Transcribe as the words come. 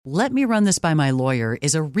"Let me run this by my lawyer"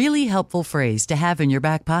 is a really helpful phrase to have in your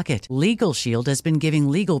back pocket. Legal Shield has been giving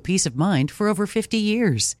legal peace of mind for over 50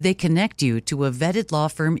 years. They connect you to a vetted law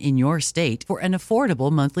firm in your state for an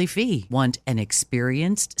affordable monthly fee. Want an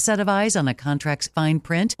experienced set of eyes on a contract's fine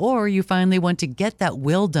print? Or you finally want to get that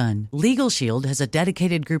will done? Legal Shield has a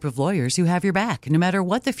dedicated group of lawyers who have your back, no matter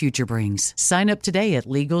what the future brings. Sign up today at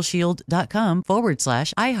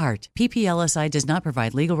LegalShield.com/iHeart. PPLSI does not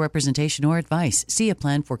provide legal representation or advice. See a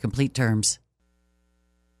plan for complete terms.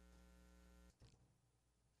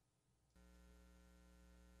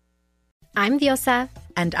 I'm Diosa.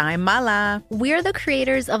 And I'm Mala. We're the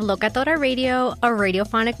creators of Locatora Radio, a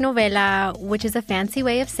radiophonic novela, which is a fancy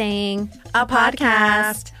way of saying a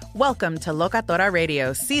podcast. Welcome to Locatora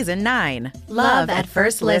Radio Season 9. Love at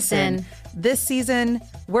First Listen. This season,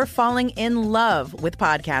 we're falling in love with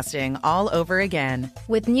podcasting all over again.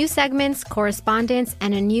 With new segments, correspondence,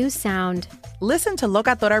 and a new sound. Listen to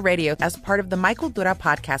Locatora Radio as part of the Michael Dura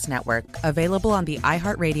Podcast Network. Available on the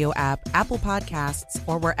iHeartRadio app, Apple Podcasts,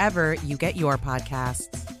 or wherever you get your podcasts.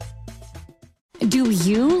 Do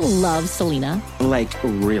you love Selena? Like,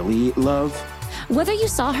 really love? Whether you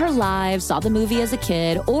saw her live, saw the movie as a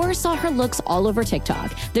kid, or saw her looks all over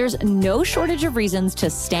TikTok, there's no shortage of reasons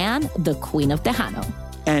to stan the Queen of Tejano.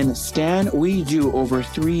 And Stan, we do over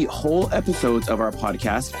 3 whole episodes of our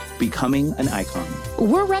podcast, Becoming an Icon.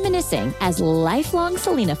 We're reminiscing as lifelong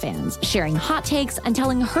Selena fans, sharing hot takes and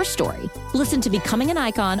telling her story. Listen to Becoming an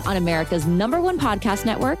Icon on America's #1 podcast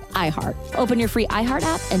network, iHeart. Open your free iHeart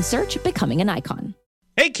app and search Becoming an Icon.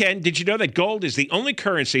 Hey, Ken, did you know that gold is the only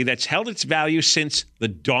currency that's held its value since the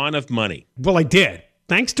dawn of money? Well, I did.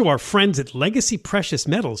 Thanks to our friends at Legacy Precious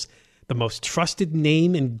Metals, the most trusted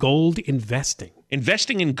name in gold investing.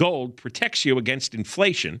 Investing in gold protects you against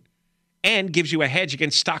inflation and gives you a hedge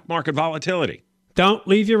against stock market volatility. Don't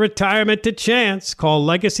leave your retirement to chance. Call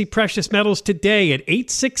Legacy Precious Metals today at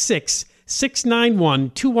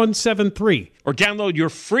 866-691-2173. Or download your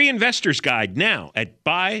free investor's guide now at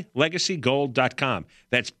buylegacygold.com.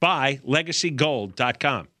 That's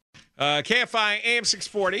buylegacygold.com. KFI AM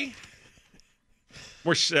 640.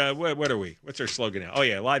 What are we? What's our slogan now? Oh,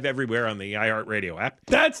 yeah, live everywhere on the iHeartRadio app.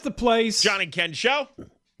 That's the place. John and Ken Show.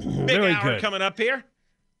 Big Very hour good. coming up here.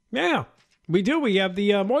 Yeah, we do. We have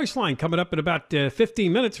the Moist Line coming up in about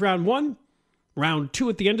 15 minutes, round 1. Round 2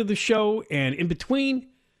 at the end of the show. And in between,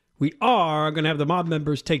 we are going to have the mob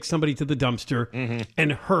members take somebody to the dumpster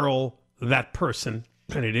and hurl that person.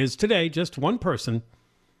 And it is today just one person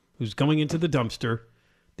who's going into the dumpster.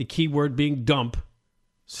 The key word being dump.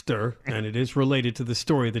 Stir, and it is related to the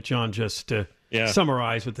story that John just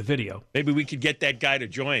summarized with the video. Maybe we could get that guy to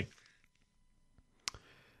join.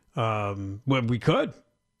 Well, we could.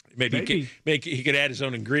 Maybe. He could add his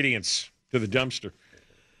own ingredients to the dumpster.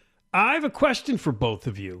 I have a question for both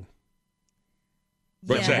of you.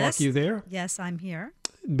 What's that? Mark, you there? Yes, I'm here.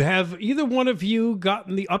 Have either one of you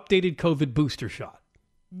gotten the updated COVID booster shot?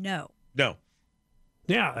 No. No.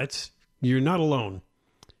 Yeah, you're not alone.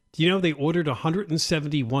 Do you know they ordered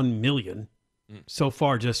 171 million? So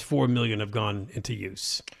far, just 4 million have gone into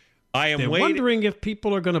use. They're wondering if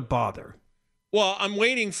people are going to bother. Well, I'm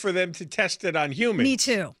waiting for them to test it on humans. Me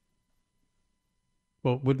too.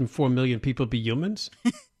 Well, wouldn't 4 million people be humans?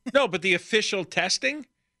 No, but the official testing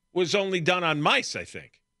was only done on mice, I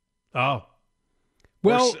think. Oh.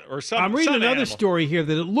 Well, I'm reading another animal. story here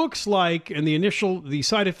that it looks like, and the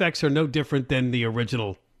side effects are no different than the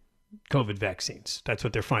original COVID vaccines. That's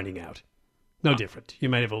what they're finding out. No different. You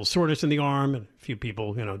might have a little soreness in the arm, and a few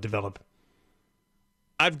people, develop.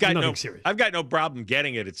 I've got nothing no problem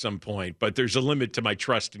getting it at some point, but there's a limit to my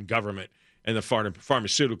trust in government and the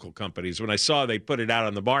pharmaceutical companies. When I saw they put it out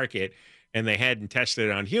on the market and they hadn't tested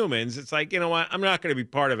it on humans, it's like, you know what? I'm not going to be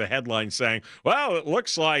part of a headline saying, well, it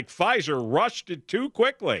looks like Pfizer rushed it too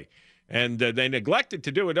quickly. And they neglected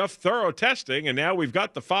to do enough thorough testing, and now we've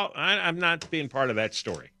got the fault. I'm not being part of that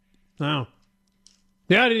story. No.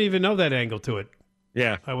 Yeah, I didn't even know that angle to it.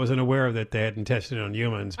 Yeah. I wasn't aware of that they hadn't tested it on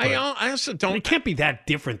humans. But I also don't. It can't be that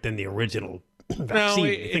different than the original vaccine.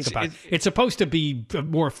 No, Think about it. It's supposed to be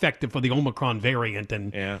more effective for the Omicron variant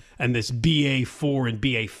and this BA4 and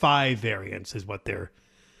BA5 variants is what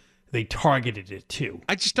they targeted it to.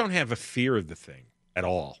 I just don't have a fear of the thing at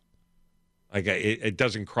all. Like it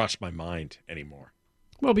doesn't cross my mind anymore.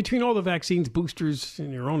 Well, between all the vaccines, boosters,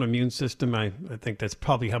 and your own immune system, I think that's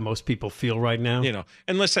probably how most people feel right now.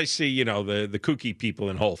 Unless I see, the kooky people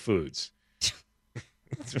in Whole Foods.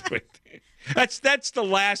 That's the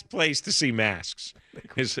last place to see masks,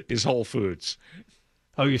 is Whole Foods.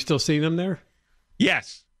 Oh, you're still seeing them there?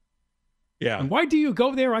 Yes. Yeah. And why do you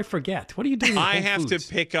go there? I forget. What are you doing? I have to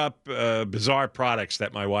pick up bizarre products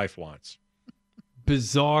that my wife wants.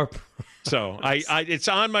 Bizarre. So it's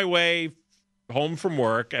on my way home from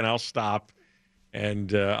work, and I'll stop,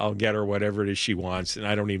 and I'll get her whatever it is she wants. And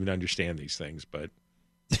I don't even understand these things, but.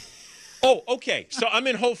 Oh, okay. So I'm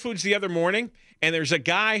in Whole Foods the other morning, and there's a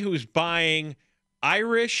guy who's buying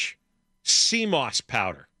Irish sea moss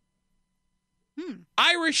powder.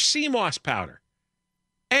 Irish sea moss powder.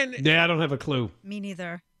 And yeah, I don't have a clue. Me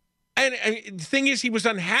neither. And the thing is, he was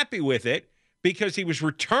unhappy with it because he was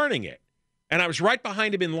returning it. And I was right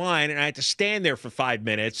behind him in line, and I had to stand there for 5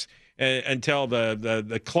 minutes until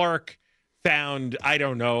the clerk found, I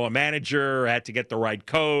don't know, a manager, or had to get the right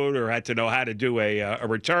code, or had to know how to do a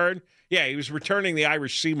return. Yeah, he was returning the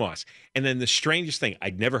Irish sea moss. And then the strangest thing,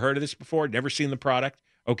 I'd never heard of this before, never seen the product.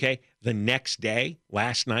 Okay, the next day,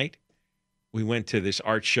 last night, we went to this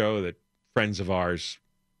art show that friends of ours,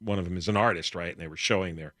 one of them is an artist, right? And they were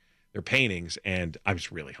showing their paintings, and I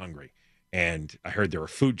was really hungry. And I heard there were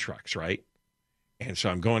food trucks, right? And so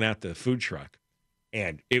I'm going out to the food truck,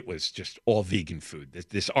 and it was just all vegan food.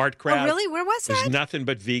 This art crowd. Oh, really? Where was that? There's nothing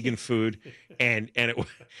but vegan food, and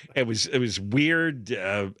it was weird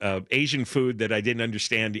Asian food that I didn't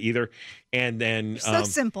understand either. And then so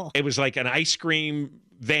simple. It was like an ice cream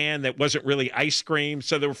van that wasn't really ice cream.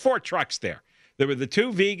 So there were 4 trucks there. There were the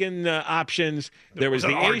 2 vegan options. There was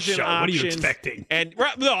the Asian show. option. What are you expecting? And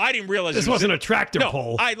no, I didn't realize this wasn't a tractor no,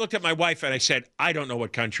 pull. I looked at my wife and I said, I don't know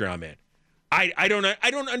what country I'm in. I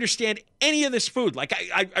don't understand any of this food. Like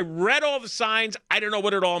I read all the signs. I don't know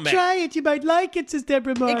what it all meant. Try it. You might like it, says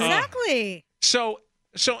Deborah Moore. Exactly. So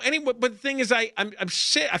anyway, but the thing is, I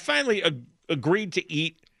finally agreed to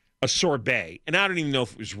eat a sorbet, and I don't even know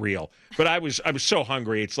if it was real, but I was so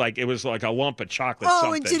hungry. It was like a lump of chocolate. Oh,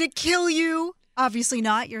 something. and did it kill you? Obviously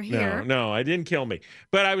not. You're here. No, it didn't kill me.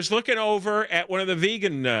 But I was looking over at one of the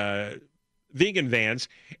vegan vans,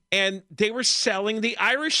 and they were selling the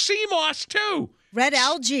Irish sea moss too. Red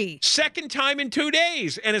algae. Second time in 2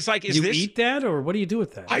 days, and it's like, you eat that, or what do you do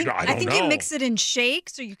with that? I don't I think know. you mix it in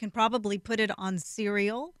shakes, or you can probably put it on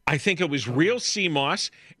cereal. I think it was real sea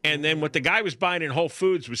moss, and then what the guy was buying in Whole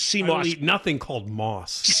Foods was sea I moss. don't eat nothing called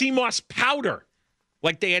moss. Sea moss powder,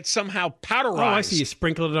 like they had somehow powderized. Oh, I see. You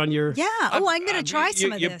sprinkled it on your. Yeah. Oh, I'm going to try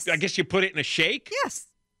some of this. I guess you put it in a shake. Yes.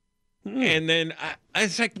 And then I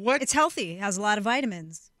was like, what? It's healthy. It has a lot of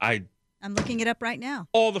vitamins. I'm looking it up right now.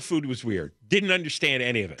 All the food was weird. Didn't understand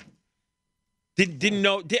any of it. Didn't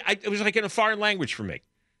know. It was like in a foreign language for me.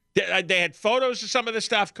 They had photos of some of the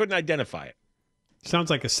stuff. Couldn't identify it. Sounds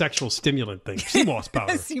like a sexual stimulant thing. Sea moss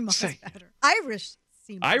powder. Sea moss powder. Irish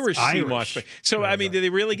sea moss. Irish sea moss. So Right, I mean, did they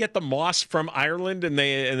really get the moss from Ireland and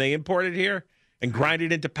they import it here and grind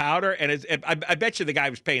it into powder? And I bet you the guy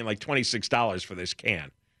was paying like $26 for this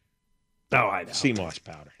can. Oh, I know. Sea moss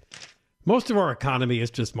powder. Most of our economy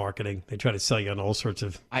is just marketing. They try to sell you on all sorts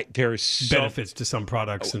of benefits to some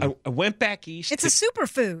products. And I went back east. It's a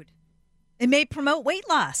superfood. It may promote weight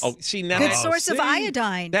loss. Oh, see now. Good source of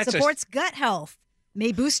iodine. That's supports gut health.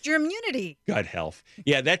 May boost your immunity. Gut health.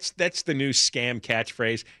 Yeah, that's the new scam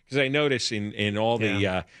catchphrase, because I notice in all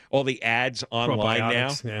the ads online now.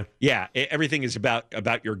 Probiotics, Yeah, everything is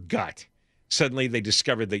about your gut. Suddenly they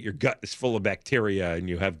discovered that your gut is full of bacteria, and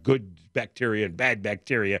you have good bacteria and bad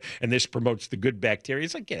bacteria, and this promotes the good bacteria.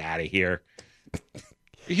 It's like, get out of here.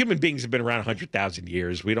 Human beings have been around 100,000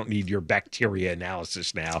 years. We don't need your bacteria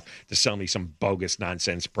analysis now to sell me some bogus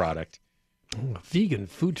nonsense product. Oh, a vegan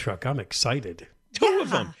food truck. I'm excited. 2 of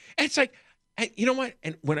them. And it's like, you know what?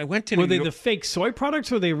 And when I went to Were New they York, the fake soy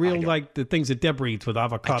products, or were they real, like the things that Deborah eats with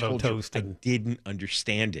avocado toast? I didn't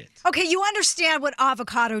understand it. Okay, you understand what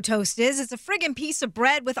avocado toast is. It's a friggin' piece of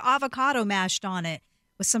bread with avocado mashed on it,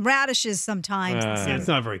 with some radishes sometimes. Yeah, it's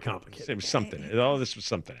not very complicated. It was something. All this was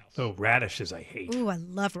something else. Oh, radishes I hate. Ooh, I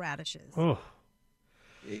love radishes. Oh.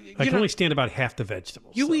 I can only stand about half the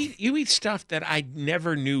vegetables. You eat stuff that I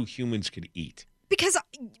never knew humans could eat.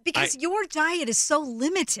 Because your diet is so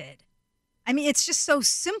limited. I mean, it's just so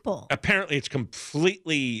simple. Apparently, it's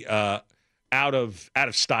completely out of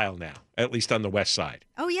style now, at least on the West Side.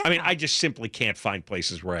 Oh, yeah. I mean, I just simply can't find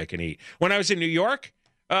places where I can eat. When I was in New York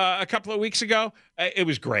a couple of weeks ago, it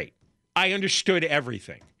was great. I understood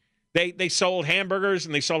everything. They sold hamburgers,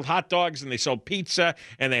 and they sold hot dogs, and they sold pizza,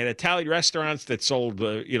 and they had Italian restaurants that sold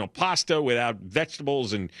pasta without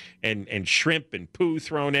vegetables and shrimp and poo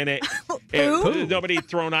thrown in it. Poo? Nobody had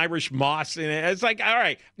thrown Irish moss in it. It's like, all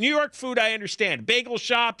right, New York food I understand. Bagel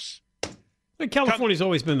shops. California's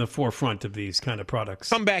always been the forefront of these kind of products.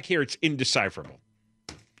 Come back here, it's indecipherable.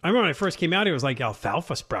 I remember when I first came out here, it was like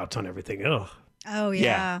alfalfa sprouts on everything. Ugh. Oh,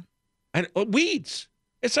 yeah. And weeds.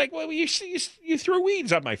 It's like, well, you threw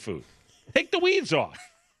weeds on my food. Take the weeds off.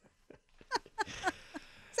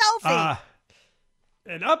 Selfie.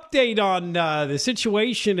 An update on the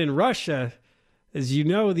situation in Russia. As you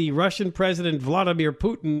know, the Russian President Vladimir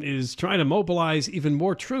Putin is trying to mobilize even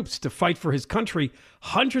more troops to fight for his country.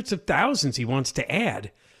 Hundreds of thousands he wants to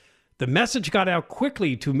add. The message got out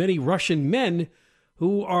quickly to many Russian men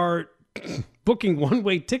who are booking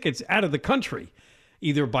one-way tickets out of the country,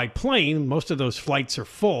 either by plane, most of those flights are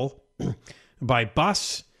full, by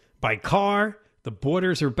bus, by car, the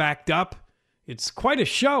borders are backed up. It's quite a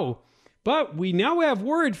show. But we now have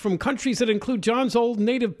word from countries that include John's old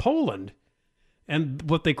native Poland and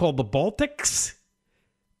what they call the Baltics,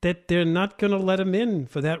 that they're not going to let him in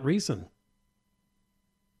for that reason.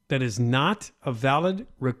 That is not a valid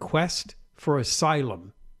request for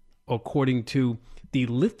asylum, according to the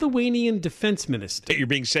Lithuanian defense minister. That you're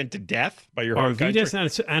being sent to death by your home country?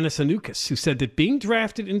 Arvydas Anasanukas, who said that being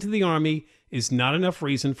drafted into the army is not enough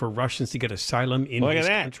reason for Russians to get asylum in his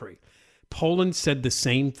country. Poland said the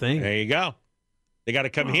same thing. There you go. They got to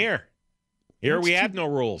come here. Here we have no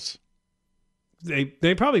rules.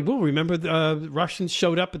 They probably will. Remember, the Russians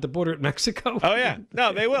showed up at the border at Mexico? Oh, yeah.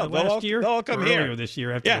 No, they will. Last year? They'll all come here. Earlier this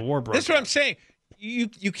year after the war broke That's what I'm saying. You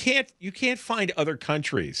can't find other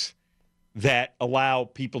countries that allow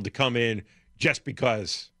people to come in just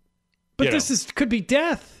because. But could be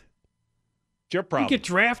death. It's your problem. You get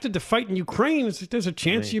drafted to fight in Ukraine, there's a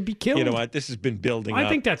chance you'd be killed. You know what? This has been building up. I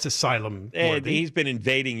think that's asylum. He's been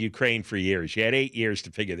invading Ukraine for years. You had 8 years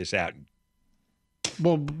to figure this out.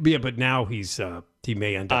 Well, yeah, but now he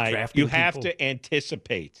may end up drafting You have to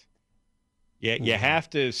anticipate. Yeah, you have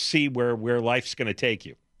to see where life's going to take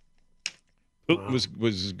you. Putin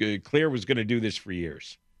was clear was going to do this for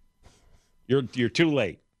years. You're too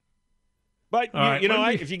late. But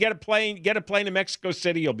if you get a plane to Mexico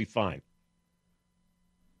City, you'll be fine.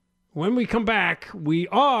 When we come back, we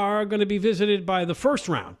are going to be visited by the first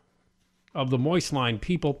round of the Moist Line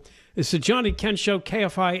people. It's the Johnny Kent Show,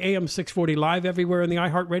 KFI AM 640 live everywhere in the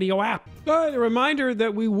iHeartRadio app. A reminder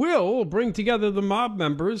that we will bring together the mob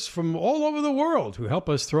members from all over the world who help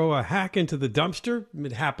us throw a hack into the dumpster.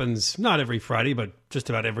 It happens not every Friday, but just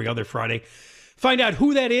about every other Friday. Find out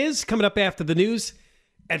who that is coming up after the news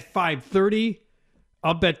at 5:30.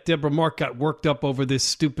 I'll bet Deborah Mark got worked up over this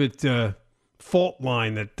stupid fault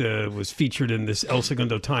line that was featured in this El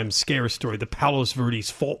Segundo Times scare story, the Palos Verdes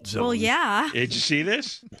fault zone. Well, yeah. Did you see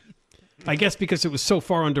this? I guess because it was so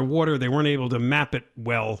far underwater, they weren't able to map it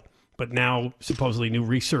well. But now, supposedly, new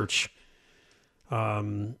research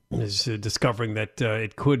is discovering that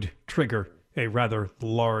it could trigger a rather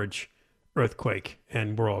large earthquake,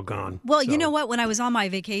 and we're all gone. Well, you know what? When I was on my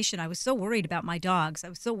vacation, I was so worried about my dogs. I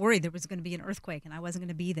was so worried there was going to be an earthquake, and I wasn't going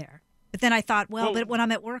to be there. But then I thought, but when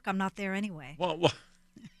I'm at work, I'm not there anyway. Well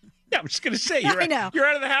yeah, I was just going to say, you're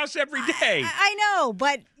out of the house every day. I know,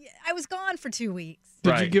 but I was gone for 2 weeks.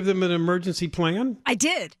 Did you give them an emergency plan? I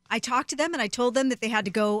did. I talked to them, and I told them that they had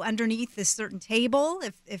to go underneath this certain table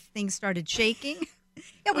if things started shaking.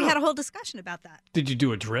 Yeah, we had a whole discussion about that. Did you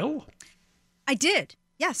do a drill? I did.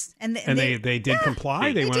 Yes, and they did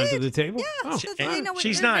comply. They went under the table. Yeah, so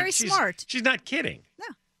she's they're not very smart. She's not kidding.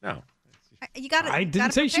 No. I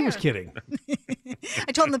didn't say she was kidding.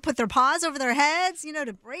 I told them to put their paws over their heads,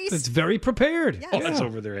 to brace. It's very prepared. Yes. Paws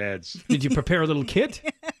over their heads. Did you prepare a little kit?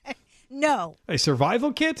 No. A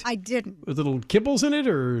survival kit? I didn't. With little kibbles in it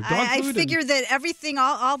or dog food? I figured that everything,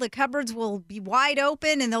 all the cupboards will be wide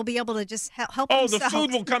open and they'll be able to just help themselves. The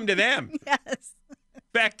food will come to them. Yes.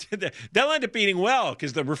 Back to they'll end up eating well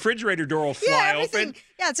because the refrigerator door will fly open.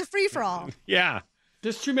 Yeah, it's a free-for-all. Yeah.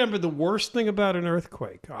 Just remember the worst thing about an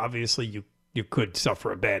earthquake. Obviously, you could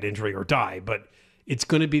suffer a bad injury or die, but it's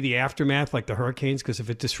going to be the aftermath like the hurricanes, because if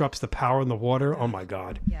it disrupts the power and the water, oh my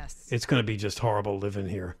God. Yes. It's going to be just horrible living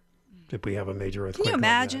here if we have a major earthquake. Can you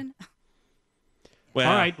imagine? Well,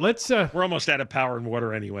 all right, let's... we're almost out of power and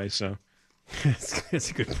water anyway, so... That's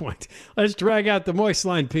a good point. Let's drag out the Moist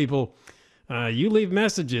Line, people. You leave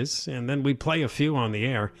messages, and then we play a few on the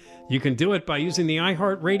air. You can do it by using the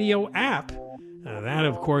iHeartRadio app. That,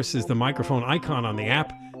 of course, is the microphone icon on the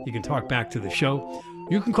app. You can talk back to the show.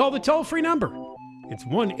 You can call the toll-free number. It's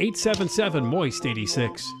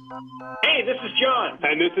 1-877-MOIST-86. Hey, this is John.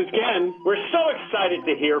 And this is Ken. We're so excited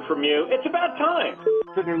to hear from you. It's about time.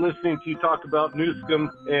 Sitting here listening to you talk about Newsom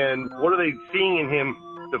and what are they seeing in him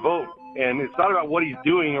to vote. And it's not about what he's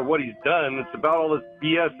doing or what he's done. It's about all this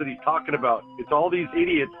BS that he's talking about. It's all these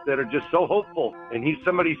idiots that are just so hopeful, and he's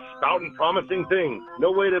somebody spouting promising things.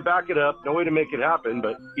 No way to back it up, no way to make it happen,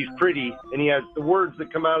 but he's pretty, and he has the words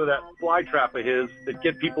that come out of that fly trap of his that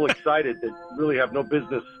get people excited that really have no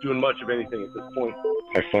business doing much of anything at this point.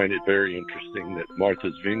 I find it very interesting that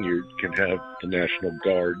Martha's Vineyard can have the National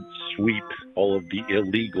Guard sweep all of the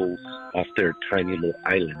illegals off their tiny little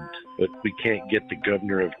island, but we can't get the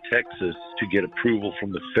governor of Texas to get approval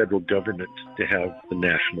from the federal government to have the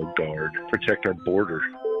National Guard protect our border.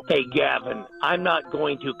 Hey, Gavin, I'm not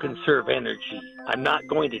going to conserve energy. I'm not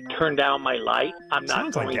going to turn down my light. I'm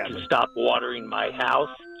not going to stop watering my house.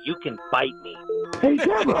 You can fight me. Hey,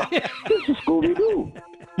 Deborah, this is Scooby-Doo.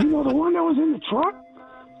 You know the one that was in the truck?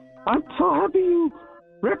 I'm so happy you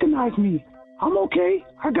recognize me. I'm okay.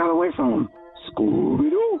 I got away from him.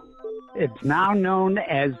 Scooby-Doo. It's now known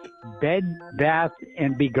as Bed, Bath,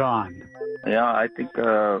 and Begone. Yeah, I think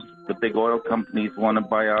the big oil companies want to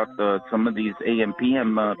buy out some of these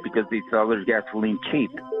AMPM because they sell their gasoline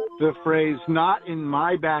cheap. The phrase "not in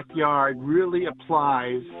my backyard" really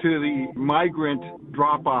applies to the migrant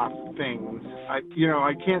drop-off things. I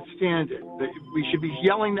can't stand it. We should be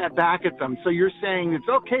yelling that back at them. So you're saying it's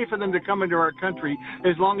okay for them to come into our country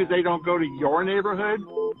as long as they don't go to your neighborhood?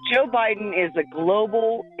 Joe Biden is a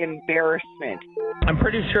global embarrassment. I'm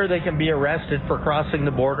pretty sure they can be arrested for crossing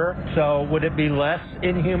the border. So would it be less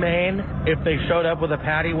inhumane if they showed up with a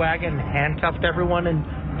paddy wagon, handcuffed everyone, and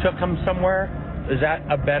took them somewhere? Is that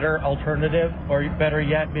a better alternative, or better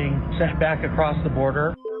yet, being sent back across the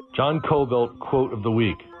border? John Covelt quote of the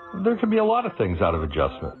week. There can be a lot of things out of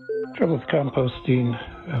adjustment. Trouble with composting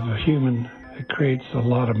of a human, it creates a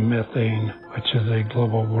lot of methane, which is a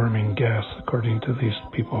global warming gas, according to these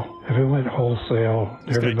people. If it went wholesale,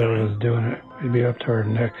 everybody was doing it, we'd be up to our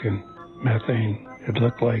neck in methane. It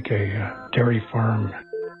looked like a dairy farm.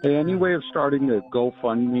 Hey, any way of starting a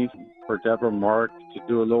GoFundMe for Deborah Mark to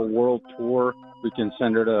do a little world tour? We can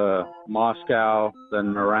send her to Moscow,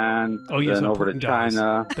 then Iran, then over to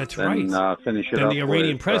China. That's then, right. Finish it then up the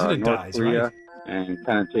Iranian with, president North dies, Korea, right? And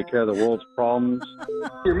kind of take care of the world's problems.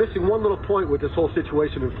 You're missing one little point with this whole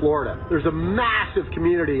situation in Florida. There's a massive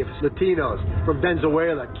community of Latinos from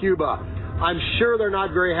Venezuela, Cuba. I'm sure they're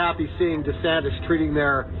not very happy seeing DeSantis treating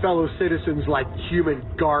their fellow citizens like human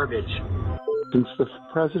garbage. Since the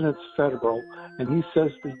president's federal and he says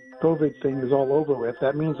the COVID thing is all over with,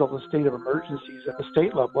 that means all the state of emergencies at the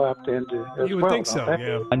state level have to end as well. You would think so,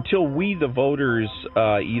 yeah. Until we, the voters,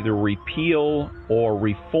 either repeal or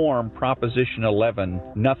reform Proposition 11,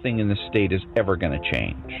 nothing in the state is ever going to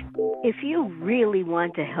change. If you really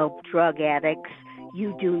want to help drug addicts,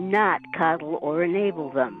 you do not coddle or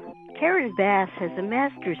enable them. Karen Bass has a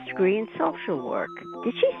master's degree in social work.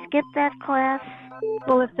 Did she skip that class?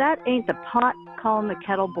 Well, if that ain't the pot calling the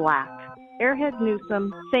kettle black. Airhead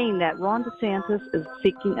Newsom saying that Ron DeSantis is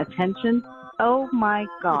seeking attention. Oh, my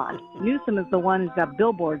God. Newsom is the one who's got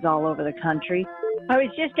billboards all over the country. I was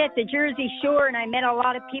just at the Jersey Shore, and I met a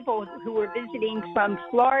lot of people who were visiting from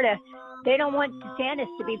Florida. They don't want DeSantis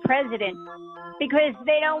to be president because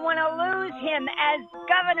they don't want to lose him as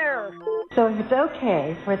governor. So if it's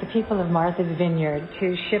okay for the people of Martha's Vineyard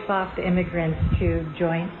to ship off the immigrants to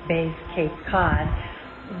Joint Base Cape Cod,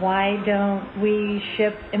 why don't we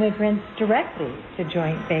ship immigrants directly to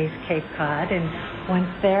Joint Base Cape Cod? And once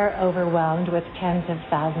they're overwhelmed with tens of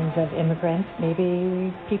thousands of immigrants,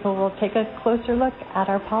 maybe people will take a closer look at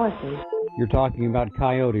our policies. You're talking about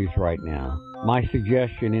coyotes right now. My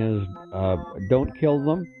suggestion is don't kill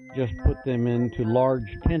them. Just put them into large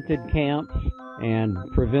tented camps and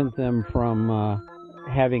prevent them from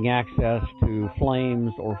having access to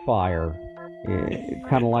flames or fire,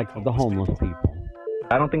 kind of like the homeless people.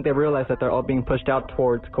 I don't think they realize that they're all being pushed out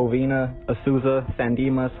towards Covina, Azusa, San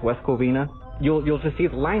Dimas, West Covina. You'll just see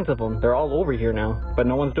the lines of them. They're all over here now, but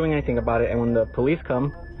no one's doing anything about it. And when the police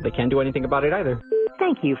come, they can't do anything about it either.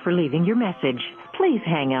 Thank you for leaving your message. Please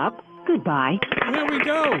hang up. Goodbye. There we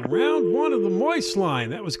go. Round one of the Moist Line.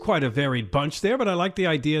 That was quite a varied bunch there, but I like the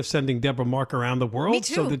idea of sending Deborah Mark around the world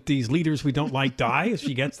so that these leaders we don't like die as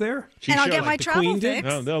she gets there. And I'll get my travel fix.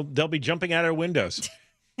 No, they'll be jumping out our windows.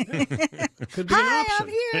 Could be an option. I'm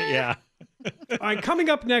here. Yeah. All right, coming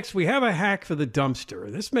up next, we have a hack for the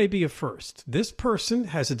dumpster. This may be a first. This person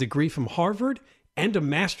has a degree from Harvard and a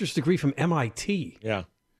master's degree from MIT. Yeah.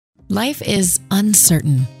 Life is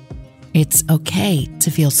uncertain. It's okay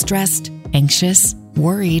to feel stressed, anxious,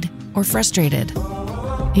 worried, or frustrated.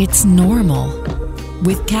 It's normal.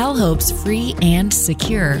 With CalHope's free and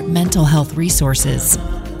secure mental health resources,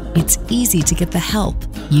 it's easy to get the help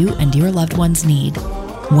you and your loved ones need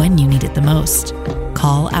when you need it the most.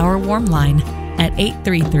 Call our warm line at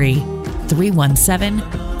 833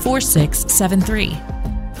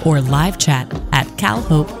 317-4673 or live chat at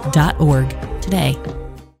calhope.org today.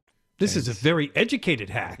 This is a very educated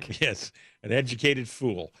hack. Yes, an educated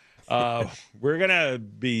fool. We're going to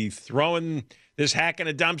be throwing this hack in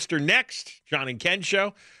a dumpster next. John and Ken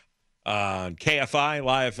show on KFI,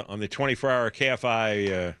 live on the 24-hour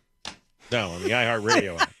KFI, on the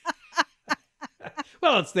iHeartRadio app.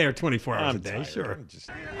 Well, it's there 24 hours a day, sure.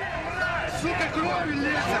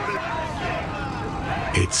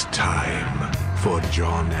 It's time for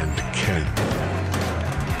John and Ken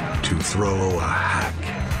to throw a hack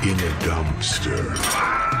in a dumpster.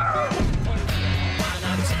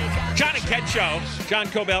 John and Ken show. John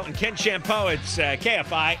Cobelt and Ken Shampoo. It's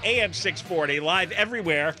KFI, AM 640, live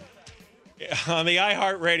everywhere on the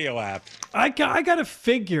iHeartRadio app. I got to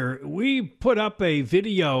figure, we put up a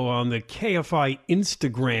video on the KFI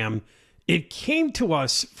Instagram. It came to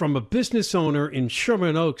us from a business owner in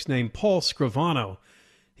Sherman Oaks named Paul Scrivano.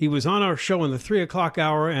 He was on our show in the 3 o'clock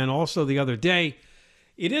hour and also the other day.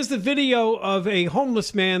 It is the video of a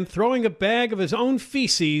homeless man throwing a bag of his own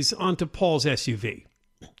feces onto Paul's SUV.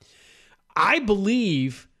 I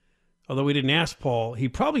believe, although we didn't ask Paul, he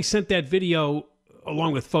probably sent that video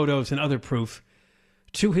along with photos and other proof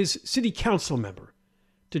to his city council member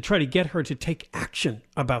to try to get her to take action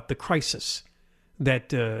about the crisis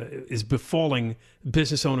that is befalling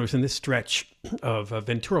business owners in this stretch of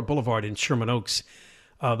Ventura Boulevard in Sherman Oaks.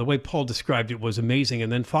 The way Paul described it was amazing.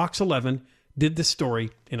 And then Fox 11 did the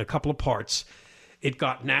story in a couple of parts. It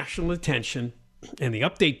got national attention. And the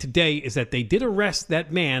update today is that they did arrest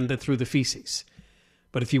that man that threw the feces.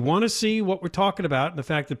 But if you want to see what we're talking about and the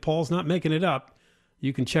fact that Paul's not making it up,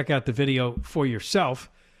 you can check out the video for yourself.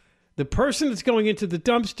 The person that's going into the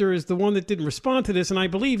dumpster is the one that didn't respond to this, and I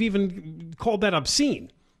believe even called that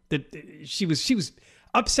obscene. That she was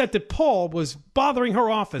upset that Paul was bothering her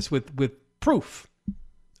office with proof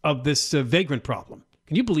of this vagrant problem.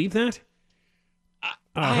 Can you believe that?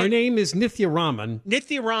 Her name is Nithya Raman.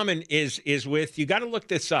 Nithya Raman is with, you got to look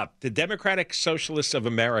this up, the Democratic Socialists of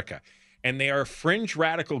America. And they are a fringe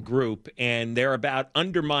radical group, and they're about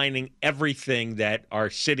undermining everything that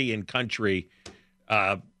our city and country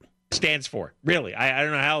stands for. Really, I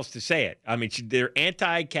don't know how else to say it. I mean, they're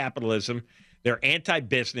anti-capitalism, they're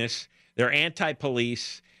anti-business, they're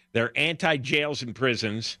anti-police, they're anti-jails and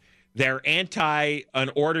prisons, they're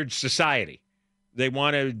anti-unordered society. They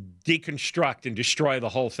want to deconstruct and destroy the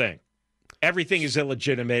whole thing. Everything is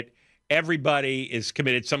illegitimate. Everybody is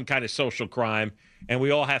committed some kind of social crime, and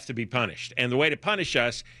we all have to be punished. And the way to punish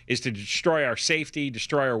us is to destroy our safety,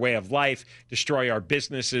 destroy our way of life, destroy our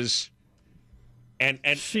businesses. And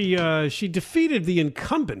she defeated the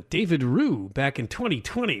incumbent, David Rue, back in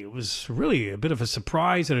 2020. It was really a bit of a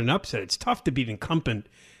surprise and an upset. It's tough to beat incumbent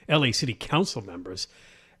LA City Council members.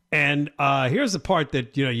 And here's the part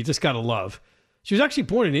that you just got to love. She was actually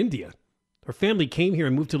born in India. Her family came here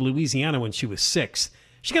and moved to Louisiana when she was 6.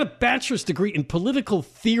 She got a bachelor's degree in political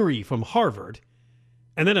theory from Harvard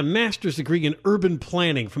and then a master's degree in urban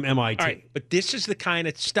planning from MIT. All right, but this is the kind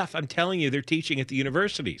of stuff I'm telling you they're teaching at the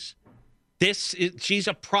universities. She's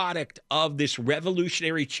a product of this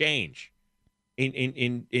revolutionary change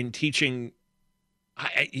in teaching,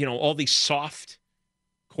 all these soft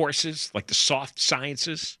courses, like the soft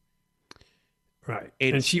sciences. Right.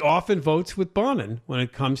 And she often votes with Bonin when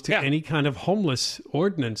it comes to any kind of homeless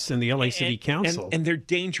ordinance in the LA City Council. And they're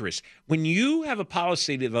dangerous. When you have a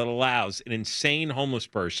policy that allows an insane homeless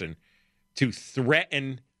person to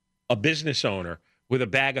threaten a business owner with a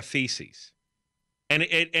bag of feces, and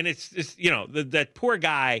it's that poor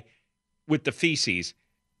guy with the feces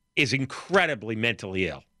is incredibly mentally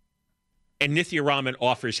ill, and Nithya Raman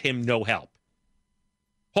offers him no help.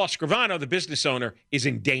 Paul Scrivano, the business owner, is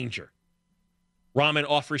in danger. Raman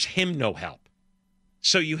offers him no help.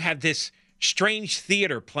 So you have this strange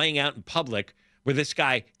theater playing out in public where this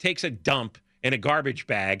guy takes a dump in a garbage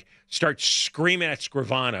bag, starts screaming at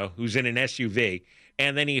Scrivano, who's in an SUV,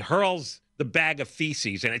 and then he hurls the bag of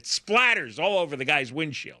feces, and it splatters all over the guy's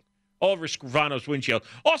windshield, all over Scrivano's windshield.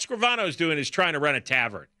 All Scrivano's doing is trying to run a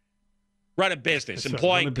tavern, run a business,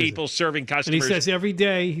 employing people, serving customers. And he says every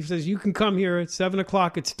day, you can come here at 7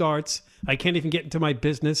 o'clock it starts. I can't even get into my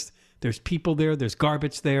business. There's people there. There's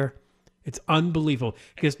garbage there. It's unbelievable.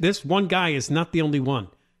 Because this one guy is not the only one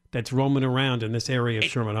that's roaming around in this area of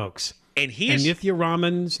Sherman Oaks. And Nithya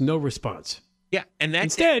Raman's no response. Yeah, and that's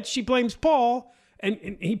instead she blames Paul,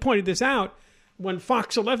 and he pointed this out when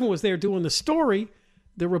Fox 11 was there doing the story.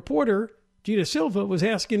 The reporter Gina Silva was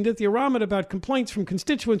asking Nithya Raman about complaints from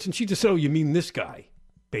constituents, and she just said, "Oh, you mean this guy?"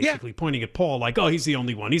 Basically pointing at Paul like, "Oh, he's the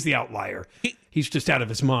only one. He's the outlier. He's just out of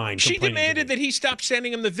his mind." She demanded that he stop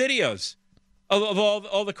sending him the videos of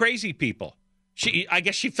all the crazy people. I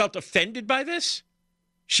guess she felt offended by this.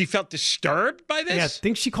 She felt disturbed by this. Yeah, I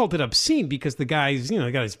think she called it obscene because the guy's,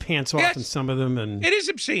 got his pants off in some of them, and it is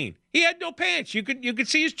obscene. He had no pants. You could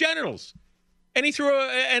see his genitals, and he threw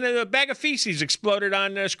a bag of feces exploded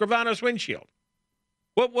on Scrivano's windshield.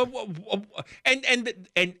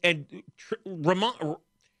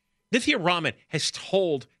 Nithya Raman has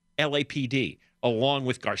told LAPD, along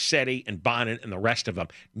with Garcetti and Bonnet and the rest of them,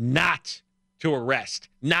 not to arrest,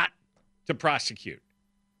 not to prosecute.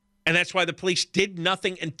 And that's why the police did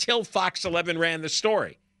nothing until Fox 11 ran the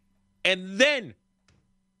story. And then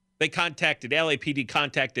LAPD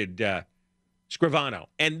contacted Scrivano.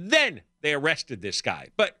 And then they arrested this guy.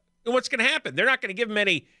 But what's going to happen? They're not going to give him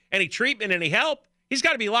any treatment, any help. He's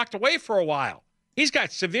got to be locked away for a while. He's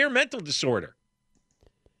got severe mental disorder.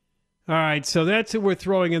 All right, so that's who we're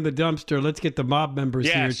throwing in the dumpster. Let's get the mob members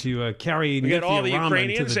here to carry Nithya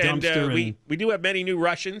Raman to the dumpster. And we do have many new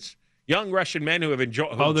Russians. Young Russian men who have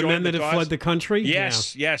enjoyed. The men that have fled the country.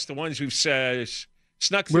 Yes, the ones who've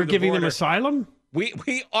snuck through. We're giving them asylum. We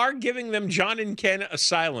are giving them John and Ken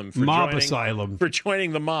asylum for asylum for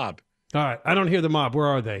joining the mob. All right, I don't hear the mob. Where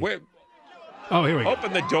are they? Here we go.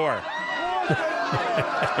 Open the door. All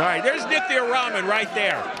right, there's Nithya Raman right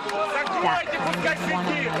there. That kind of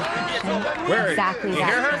one-on-one Where exactly you that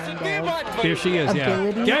hear her? kind of Here she is.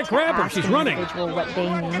 ability Yeah, grab her. to She's ask an running. individual what they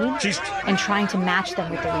need and trying to match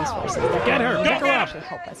them with the resources that Get they her. need Pick her to up. actually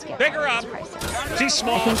help us get Pick her up. She's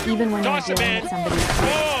small. I think even when Toss you're him dealing in. with somebody who's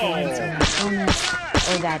experiencing an illness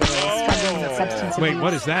or that is struggling with substance abuse. Wait,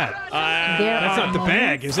 what is that? That's not the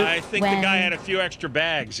bag, is it? I think the guy had a few extra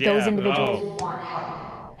bags. Those individuals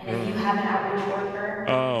And if you have an outreach worker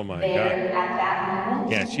Oh my there God. at that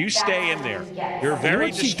moment, Yes, you stay in there. Yes. You're very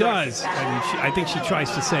what she does, I think she tries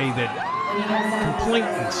to say that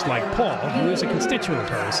complainants like Paul, who is a constituent of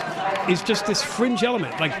hers, is just this fringe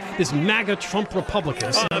element, like this MAGA Trump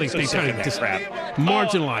Republicans. They try to just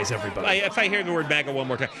marginalize everybody. If I hear the word MAGA one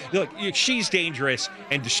more time, look, she's dangerous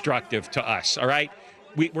and destructive to us, all right?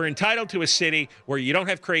 We're entitled to a city where you don't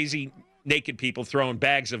have crazy naked people throwing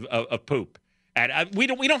bags of poop. We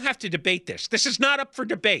don't have to debate this. This is not up for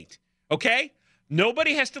debate, okay?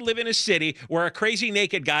 Nobody has to live in a city where a crazy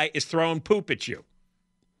naked guy is throwing poop at you.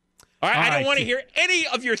 All right? I don't want to hear any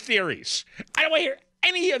of your theories. I don't want to hear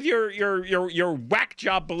any of your whack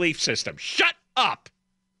job belief system. Shut up.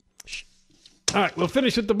 All right, we'll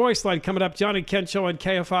finish with the Moist Line coming up. John and Ken Show on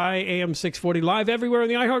KFI AM 640 live everywhere in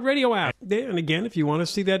the iHeartRadio app. And again, if you want to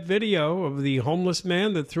see that video of the homeless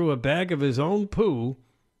man that threw a bag of his own poo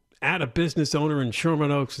at a business owner in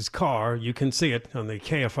Sherman Oaks' car, you can see it on the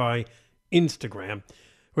KFI Instagram.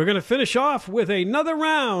 We're going to finish off with another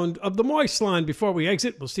round of the Moist Line before we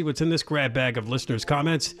exit. We'll see what's in this grab bag of listeners'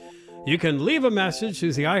 comments. You can leave a message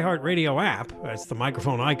through the iHeartRadio app. That's the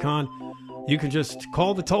microphone icon. You can just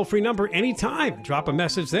call the toll-free number anytime. Drop a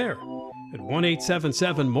message there at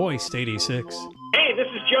 1-877-MOIST-86. Hey, this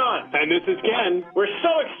is John. And this is Ken. We're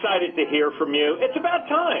so excited to hear from you. It's about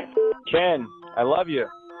time. Ken, I love you.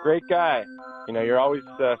 Great guy. You know, you're always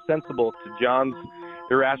sensible to John's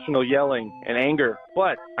irrational yelling and anger.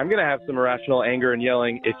 But I'm going to have some irrational anger and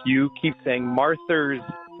yelling if you keep saying Martha's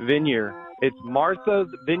Vineyard. It's Martha's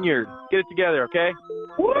Vineyard. Get it together, okay?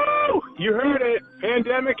 Woo! You heard it.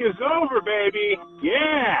 Pandemic is over, baby.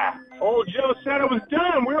 Yeah. Old Joe said it was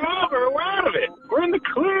done. We're over. We're out of it. We're in the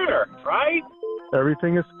clear, right?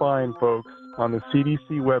 Everything is fine, folks. On the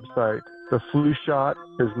CDC website, the flu shot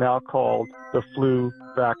is now called the flu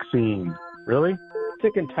vaccine. Really?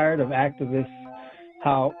 Sick and tired of activists,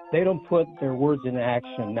 how they don't put their words into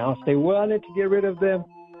action. Now, if they wanted to get rid of them,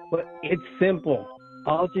 but it's simple.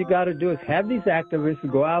 All you got to do is have these activists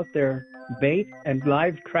go out there, bait and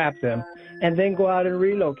live trap them, and then go out and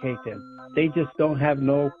relocate them. They just don't have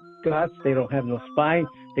no guts. They don't have no spine.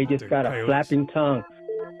 They just got a flapping tongue.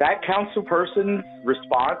 That council person's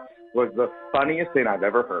response was the funniest thing I've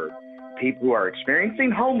ever heard. People who are experiencing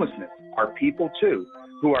homelessness are people, too,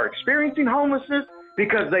 who are experiencing homelessness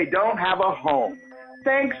because they don't have a home.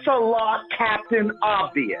 Thanks a lot, Captain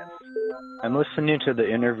Obvious. I'm listening to the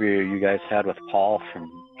interview you guys had with Paul from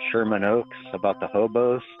Sherman Oaks about the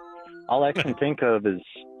hobos. All I can think of is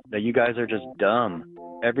that you guys are just dumb.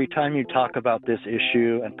 Every time you talk about this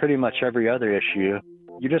issue and pretty much every other issue,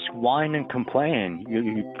 you just whine and complain.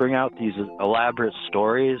 You bring out these elaborate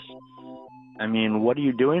stories. I mean, what are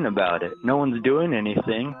you doing about it? No one's doing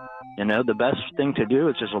anything. You know, the best thing to do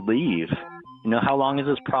is just leave. You know, how long has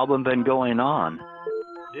this problem been going on?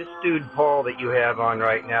 This dude, Paul, that you have on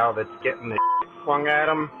right now that's getting the flung at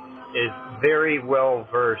him is very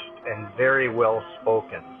well-versed and very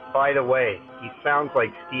well-spoken. By the way, he sounds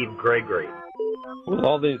like Steve Gregory. With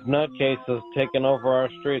all these nutcases taking over our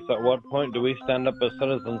streets, at what point do we stand up as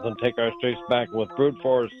citizens and take our streets back with brute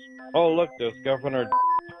force? Oh, look, there's Governor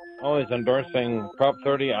always endorsing Prop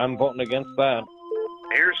 30. I'm voting against that.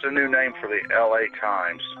 Here's the new name for the LA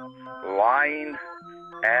Times. Lying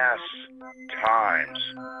Ass Times.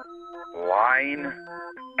 Lying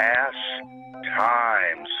Ass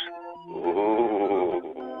Times. Ooh.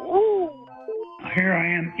 Here I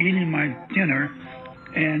am eating my dinner,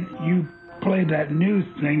 and you played that news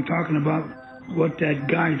thing talking about what that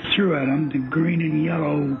guy threw at him, the green and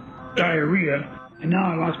yellow diarrhea, and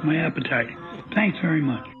now I lost my appetite. Thanks very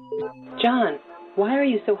much. John, why are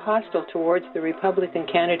you so hostile towards the Republican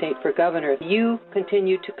candidate for governor? You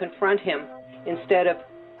continue to confront him instead of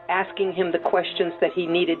asking him the questions that he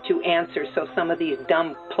needed to answer so some of these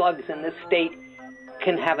dumb plugs in this state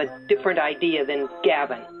can have a different idea than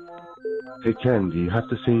Gavin. Hey, Ken, do you have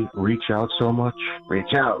to say reach out so much?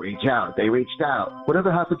 Reach out, reach out. They reached out.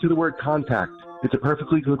 Whatever happened to the word contact? It's a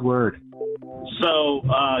perfectly good word. So,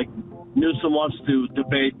 Newsom wants to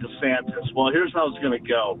debate DeSantis. Well, here's how it's going to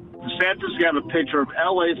go. DeSantis got a picture of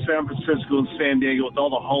L.A., San Francisco, and San Diego with all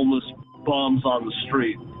the homeless bums on the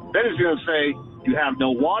street. Then he's going to say, you have no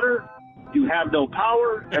water, you have no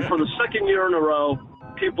power, and for the second year in a row,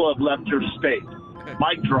 people have left your state.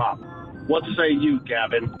 Mic drop. What say you,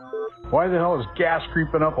 Gavin? Why the hell is gas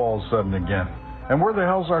creeping up all of a sudden again? And where the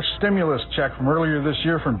hell's our stimulus check from earlier this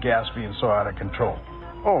year from gas being so out of control?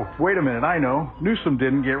 Oh, wait a minute, I know. Newsom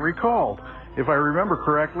didn't get recalled. If I remember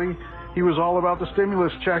correctly, he was all about the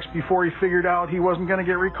stimulus checks before he figured out he wasn't going to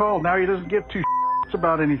get recalled. Now he doesn't give two shits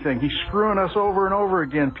about anything. He's screwing us over and over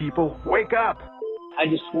again, people. Wake up! I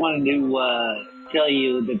just wanted to tell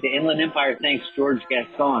you that the Inland Empire thanks George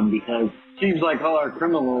Gascon because it seems like all our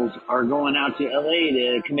criminals are going out to L.A.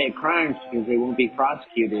 to commit crimes because they won't be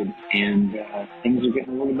prosecuted, and things are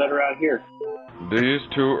getting a little better out here. These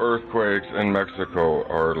two earthquakes in Mexico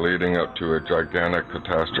are leading up to a gigantic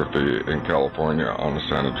catastrophe in California on the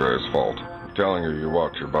San Andreas Fault. I'm telling you,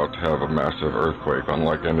 watch, you're about to have a massive earthquake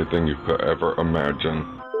unlike anything you could ever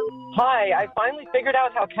imagine. Hi, I finally figured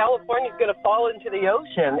out how California's going to fall into the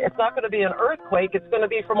ocean. It's not going to be an earthquake. It's going to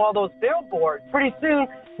be from all those billboards. Pretty soon,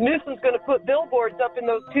 Newsom's going to put billboards up in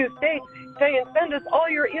those two states saying, send us all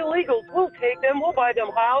your illegals. We'll take them. We'll buy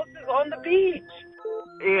them houses on the beach.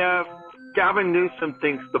 If Gavin Newsom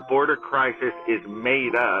thinks the border crisis is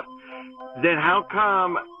made up, then how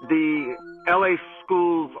come the LA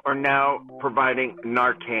schools are now providing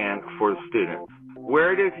Narcan for the students?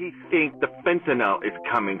 Where does he think the fentanyl is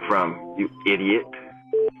coming from, you idiot?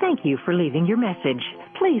 Thank you for leaving your message.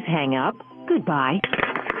 Please hang up. Goodbye.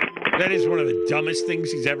 That is one of the dumbest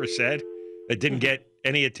things he's ever said that didn't get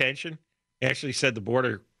any attention. He actually said the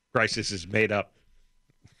border crisis is made up.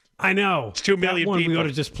 I know. It's 2 million that one people. We ought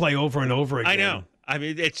to just play over and over again. I know. I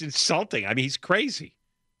mean, it's insulting. I mean, he's crazy.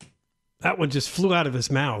 That one just flew out of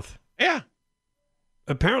his mouth. Yeah.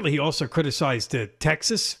 Apparently, he also criticized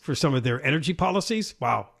Texas for some of their energy policies.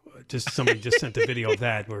 Wow. Somebody just sent a video of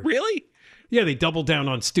that. Where, really? Yeah, they doubled down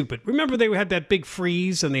on stupid. Remember they had that big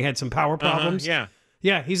freeze and they had some power problems? Yeah.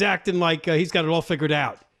 Yeah, he's acting like he's got it all figured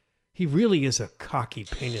out. He really is a cocky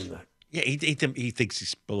pain in the... Yeah, he thinks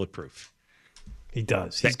he's bulletproof. He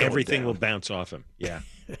does. That everything will bounce off him. Yeah.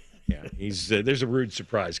 Yeah. There's a rude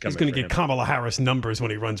surprise coming. He's going to get Kamala Harris numbers when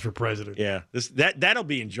he runs for president. Yeah. That'll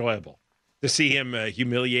be enjoyable. To see him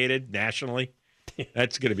humiliated nationally,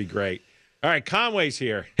 that's going to be great. All right, Conway's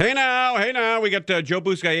here. Hey now. We got Joe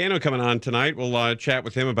Buscaino coming on tonight. We'll chat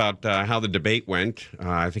with him about how the debate went.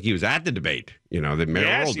 I think he was at the debate, the mayoral debate.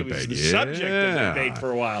 Yes, he was the subject of the debate for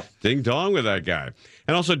a while. Ding dong with that guy.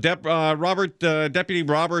 And also Deputy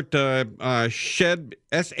Robert Shedd,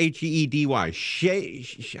 Shedy.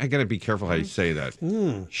 I got to be careful how you say that.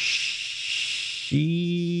 Shedy.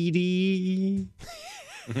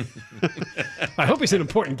 I hope he's an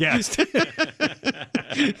important guest.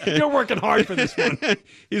 You're working hard for this one.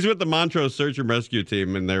 He's with the Montrose Search and Rescue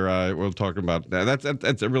Team, and we're talking about that.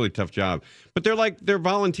 That's a really tough job. But they're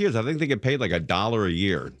volunteers. I think they get paid like $1 a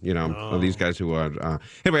year. These guys who are.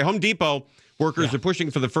 Anyway, Home Depot workers are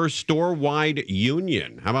pushing for the first store-wide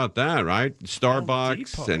union. How about that, right?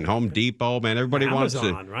 Starbucks and Home Depot, man. Everybody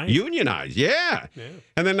Amazon, wants to right? unionize. Yeah.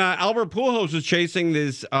 And then Albert Pujols is chasing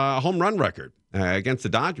this home run record against the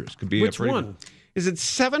Dodgers. Could be Which one? Is it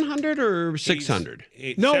 700 or 600?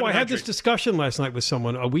 No, I had this discussion last night with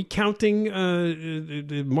someone. Are we counting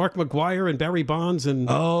Mark McGwire and Barry Bonds and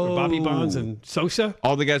or Bobby Bonds and Sosa?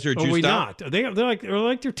 All the guys who are juiced Are we out? not?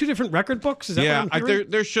 They're two different record books? Is that what I'm hearing?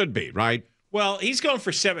 There should be, right? Well, he's going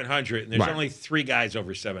for 700, and there's only 3 guys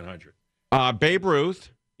over 700. Babe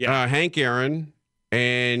Ruth, Hank Aaron,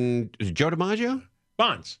 and is it Joe DiMaggio?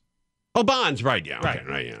 Bonds. Oh, Bonds, right? Yeah, Right.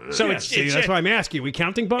 Okay, right. Yeah. So Yeah, it's that's why I'm asking. Are we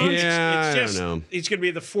counting Bonds? Yeah, it's just, I don't know. he's going to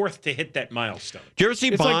be the fourth to hit that milestone. Do you ever see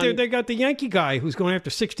It's Bond? like they got the Yankee guy who's going after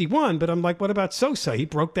 61, but I'm like, what about Sosa? He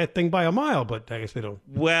broke that thing by a mile, but I guess they don't.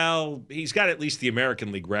 Well, he's got at least the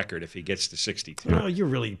American League record if he gets to 62. Oh, you're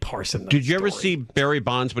really parsing. Did you ever see Barry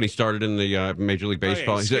Bonds when he started in the Major League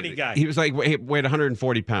Baseball? yeah, skinny guy. He was like weighed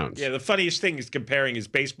 140 pounds. Yeah, the funniest thing is comparing his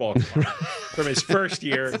baseball club from his first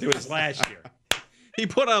year to his last year. He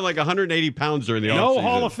put on like 180 pounds during the No offseason.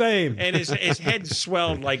 Hall of Fame. And his head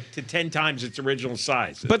swelled like to 10 times its original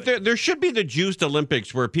size. But there should be the juiced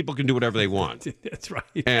Olympics where people can do whatever they want. That's right.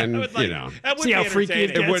 And, That would See be how freaky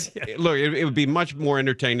it entertaining. gets? Look, it would be much more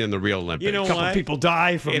entertaining than the real Olympics. You know A couple what? people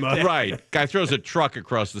die from Right. Guy throws a truck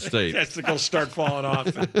across the state. Testicles start falling off.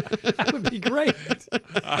 That would be great.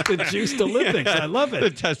 The juiced Olympics. I love The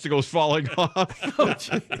it. testicles falling off. Oh,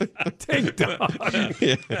 gee. Take dog.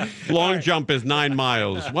 Yeah. Long jump is 9 miles.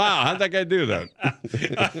 Wow, how'd that guy do that?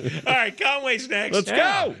 All right, Conway's next. Let's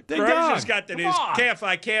go. Ding Ferrari's dong. just got the Come news. on.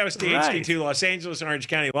 KFI, KOST, Right. HD2, Los Angeles and Orange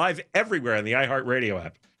County, live everywhere on the iHeartRadio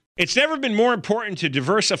app. It's never been more important to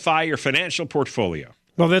diversify your financial portfolio.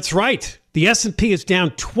 Well, that's right. The S&P is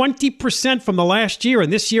down 20% from the last year,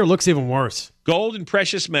 and this year looks even worse. Gold and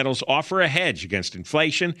precious metals offer a hedge against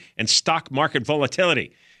inflation and stock market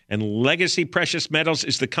volatility. And Legacy Precious Metals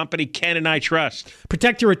is the company Ken and I trust.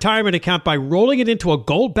 Protect your retirement account by rolling it into a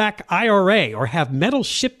gold-backed IRA or have metals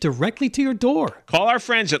shipped directly to your door. Call our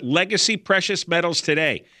friends at Legacy Precious Metals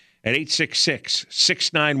today at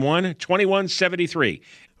 866-691-2173.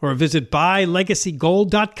 Or visit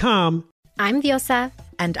buylegacygold.com. I'm Diosa.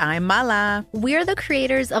 And I'm Mala. We're the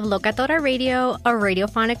creators of Locatora Radio, a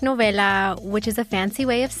radiophonic novela, which is a fancy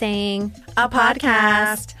way of saying a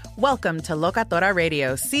podcast. Welcome to Locatora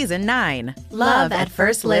Radio Season 9. Love at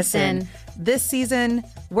First Listen. This season,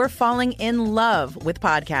 we're falling in love with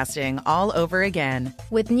podcasting all over again.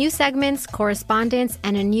 With new segments, correspondence,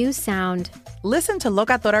 and a new sound. Listen to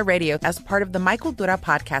Locatora Radio as part of the My Cultura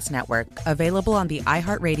Podcast Network. Available on the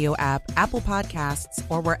iHeartRadio app, Apple Podcasts,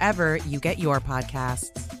 or wherever you get your podcasts.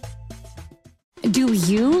 Do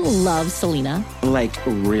you love Selena? Like,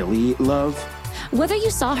 really love? Whether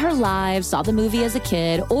you saw her live, saw the movie as a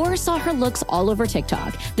kid, or saw her looks all over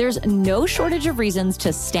TikTok, there's no shortage of reasons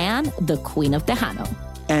to stan the Queen of Tejano.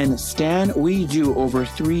 And Stan, we do over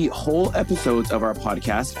 3 whole episodes of our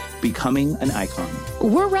podcast, Becoming an Icon.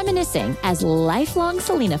 We're reminiscing as lifelong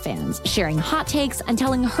Selena fans, sharing hot takes and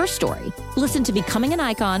telling her story. Listen to Becoming an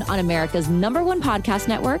Icon on America's #1 podcast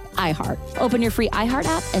network, iHeart. Open your free iHeart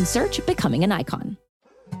app and search Becoming an Icon.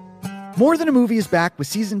 More Than a Movie is back with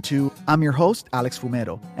Season 2. I'm your host, Alex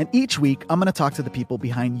Fumero. And each week, I'm going to talk to the people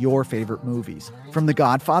behind your favorite movies. From The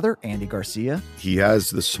Godfather, Andy Garcia. He has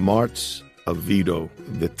the smarts of Vito,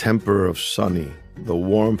 the temper of Sonny, the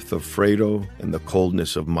warmth of Fredo, and the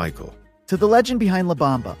coldness of Michael. To the legend behind La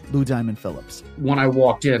Bamba, Lou Diamond Phillips. When I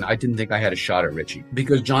walked in, I didn't think I had a shot at Richie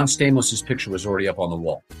because John Stamos' picture was already up on the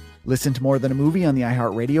wall. Listen to More Than a Movie on the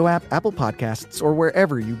iHeartRadio app, Apple Podcasts, or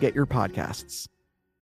wherever you get your podcasts.